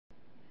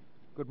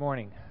Good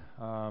morning.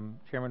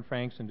 Chairman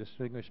Franks and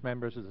distinguished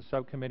members of the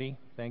subcommittee,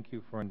 thank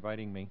you for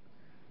inviting me.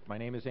 My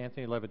name is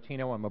Anthony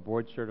Levatino. I'm a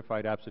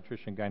board-certified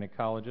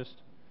obstetrician-gynecologist.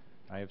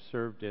 I have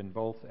served in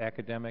both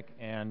academic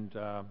and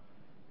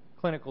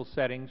clinical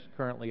settings.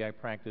 Currently, I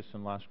practice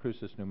in Las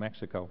Cruces, New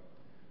Mexico.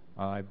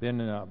 I've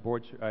been an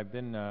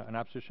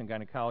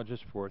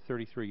obstetrician-gynecologist for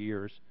 33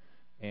 years,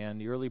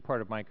 and the early part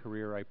of my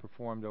career, I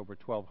performed over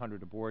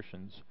 1,200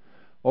 abortions.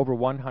 Over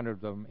 100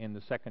 of them in the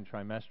second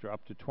trimester,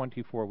 up to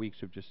 24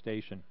 weeks of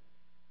gestation.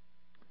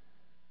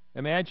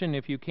 Imagine,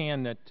 if you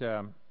can,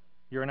 that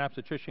you're an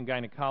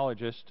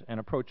obstetrician-gynecologist and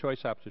a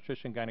pro-choice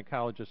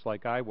obstetrician-gynecologist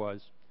like I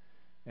was,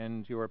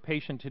 and your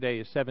patient today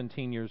is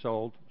 17 years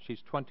old.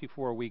 She's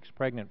 24 weeks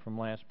pregnant from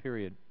last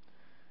period.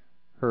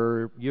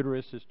 Her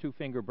uterus is 2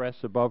 finger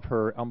breaths above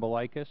her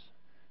umbilicus.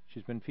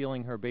 She's been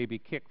feeling her baby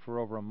kick for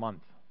over a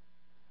month.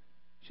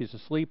 She's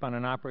asleep on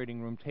an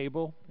operating room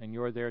table, and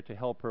you're there to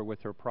help her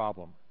with her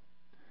problem.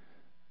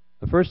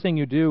 The first thing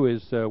you do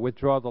is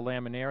withdraw the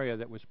laminaria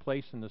that was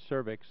placed in the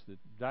cervix. The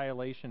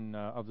dilation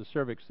of the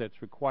cervix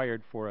that's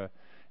required for a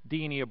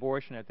D&E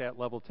abortion at that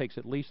level takes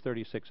at least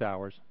 36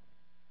 hours.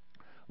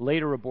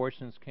 Later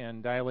abortions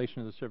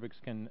dilation of the cervix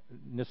can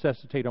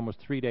necessitate almost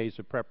 3 days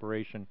of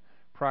preparation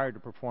prior to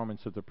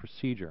performance of the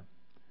procedure.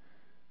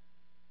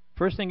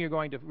 First thing you're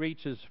going to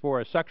reach is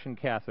for a suction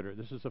catheter.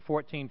 This is a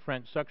 14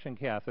 French suction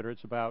catheter.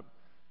 It's about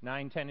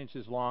 9–10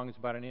 inches long. It's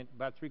about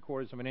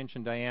 3/4 of an inch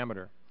in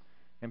diameter.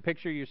 And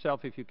picture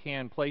yourself, if you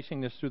can,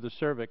 placing this through the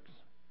cervix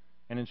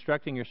and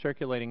instructing your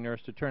circulating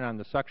nurse to turn on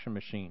the suction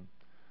machine.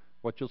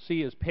 What you'll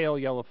see is pale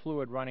yellow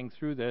fluid running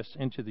through this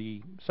into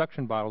the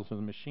suction bottles of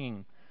the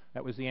machine.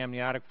 That was the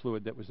amniotic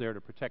fluid that was there to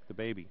protect the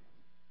baby.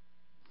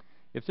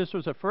 If this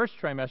was a first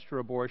trimester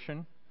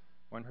abortion,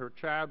 when her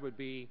child would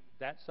be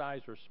that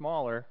size or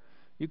smaller,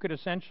 you could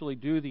essentially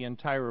do the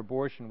entire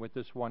abortion with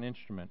this one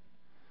instrument.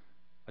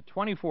 A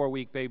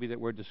 24-week baby that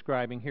we're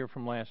describing here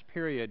from last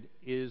period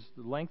is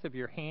the length of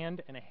your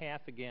hand and a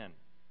half again,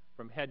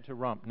 from head to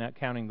rump, not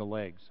counting the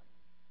legs.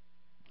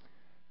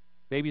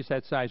 Babies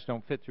that size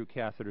don't fit through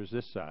catheters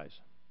this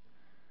size.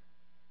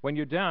 When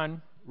you're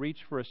done,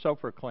 reach for a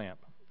SOFR clamp.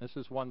 This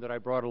is one that I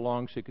brought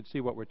along so you could see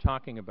what we're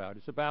talking about.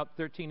 It's about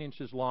 13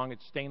 inches long.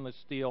 It's stainless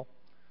steel.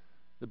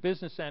 The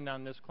business end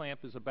on this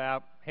clamp is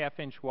about 1/2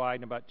 inch wide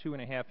and about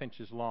 2.5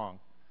 inches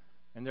long.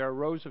 And there are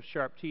rows of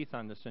sharp teeth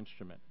on this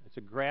instrument. It's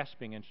a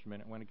grasping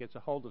instrument, and when it gets a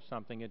hold of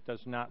something, it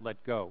does not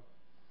let go.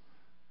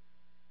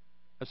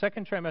 A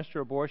second trimester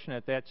abortion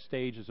at that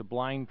stage is a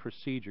blind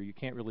procedure. You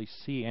can't really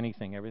see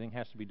anything. Everything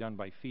has to be done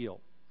by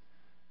feel.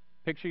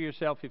 Picture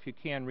yourself, if you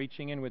can,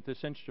 reaching in with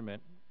this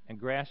instrument and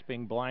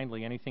grasping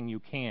blindly anything you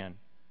can,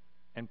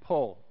 and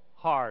pull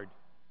hard.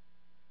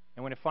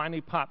 And when it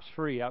finally pops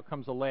free, out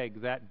comes a leg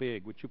that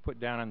big, which you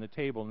put down on the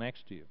table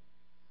next to you.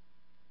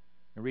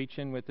 And reach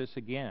in with this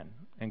again,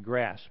 and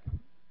grasp,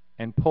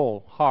 and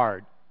pull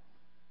hard.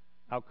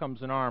 Out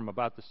comes an arm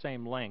about the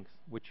same length,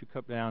 which you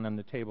put down on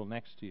the table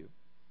next to you.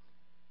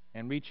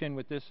 And reach in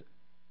with this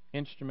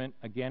instrument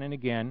again and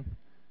again,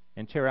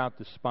 and tear out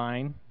the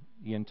spine,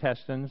 the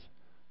intestines,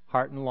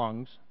 heart and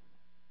lungs.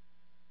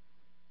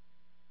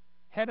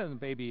 Head of the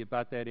baby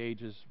about that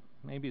age is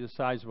maybe the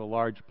size of a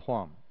large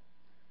plum.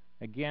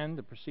 Again,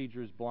 the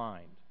procedure is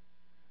blind.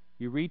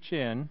 You reach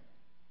in,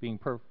 being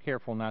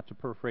careful not to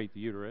perforate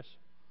the uterus,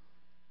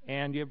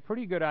 and you have a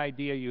pretty good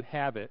idea you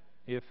have it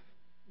if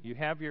you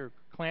have your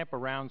clamp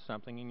around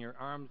something and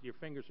your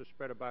fingers are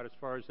spread about as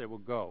far as they will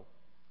go.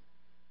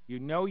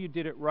 You know you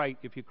did it right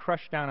if you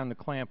crush down on the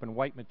clamp and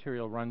white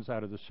material runs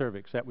out of the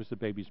cervix. That was the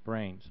baby's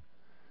brains.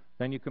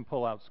 Then you can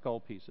pull out skull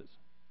pieces.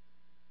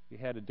 If you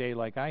had a day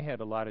like I had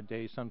a lot of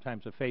days,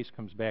 sometimes a face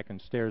comes back and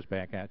stares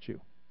back at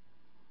you.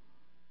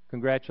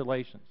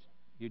 Congratulations.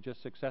 You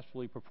just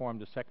successfully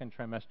performed a second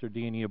trimester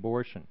D&E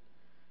abortion.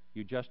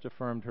 You just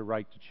affirmed her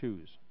right to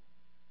choose.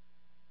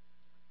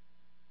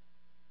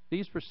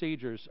 These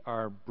procedures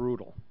are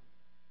brutal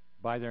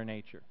by their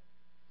nature.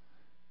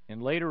 In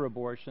later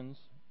abortions,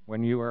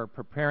 when you are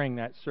preparing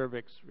that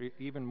cervix for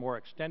even more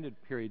extended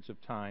periods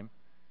of time,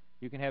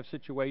 you can have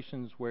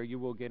situations where you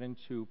will get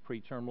into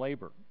preterm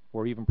labor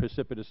or even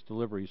precipitous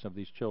deliveries of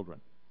these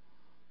children.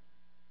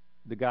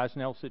 The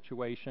Gosnell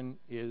situation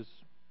is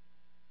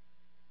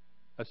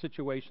a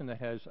situation that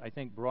has, I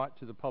think, brought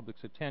to the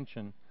public's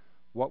attention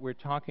what we're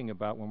talking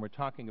about when we're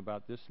talking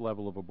about this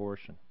level of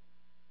abortion.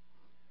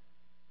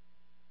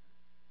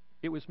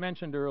 It was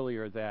mentioned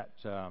earlier that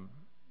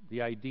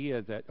the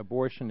idea that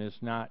abortion is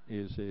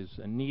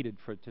needed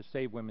to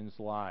save women's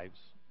lives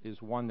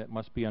is one that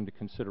must be under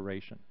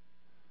consideration.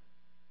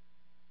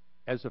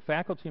 As a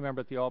faculty member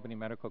at the Albany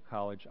Medical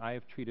College, I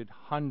have treated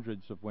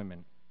hundreds of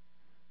women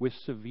with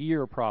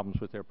severe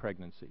problems with their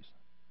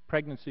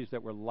pregnancies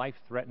that were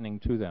life-threatening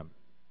to them.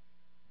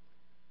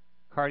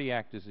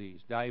 Cardiac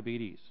disease,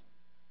 diabetes,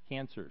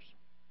 cancers,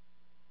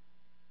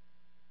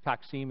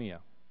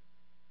 toxemia,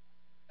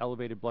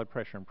 elevated blood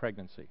pressure in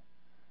pregnancy.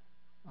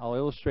 I'll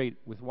illustrate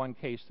with one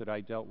case that I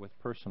dealt with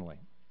personally.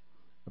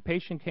 A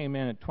patient came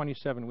in at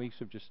 27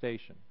 weeks of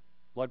gestation.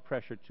 blood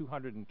pressure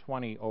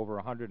 220 over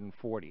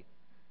 140.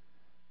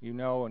 You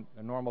know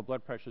a normal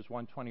blood pressure is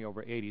 120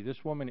 over 80.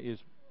 This woman is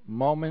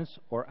moments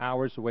or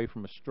hours away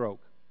from a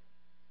stroke.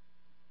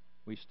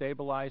 We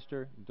stabilized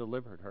her,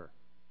 delivered her.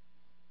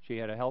 She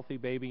had a healthy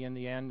baby in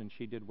the end, and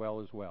she did well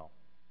as well.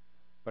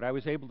 But I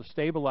was able to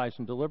stabilize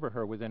and deliver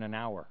her within an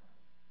hour,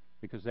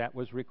 because that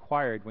was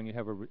required when you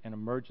have an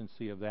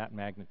emergency of that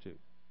magnitude.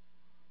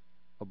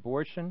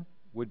 Abortion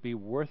would be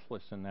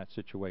worthless in that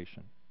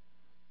situation.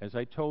 As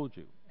I told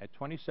you, at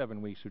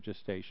 27 weeks of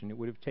gestation, it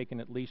would have taken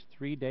at least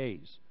 3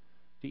 days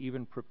to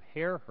even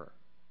prepare her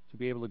to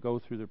be able to go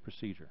through the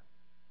procedure.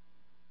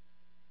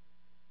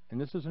 And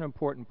this is an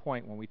important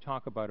point when we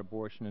talk about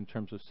abortion in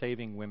terms of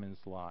saving women's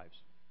lives.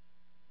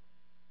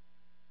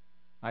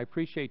 I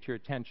appreciate your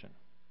attention.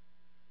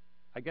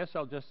 I guess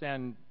I'll just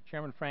end.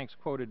 Chairman Franks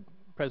quoted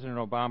President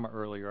Obama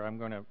earlier. I'm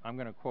going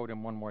to quote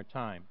him one more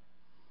time.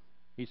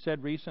 He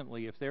said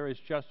recently, if there is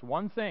just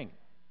one thing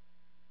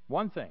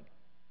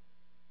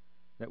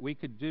that we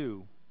could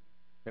do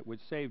that would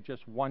save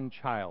just one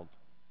child,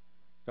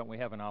 don't we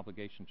have an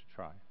obligation to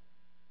try?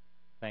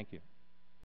 Thank you.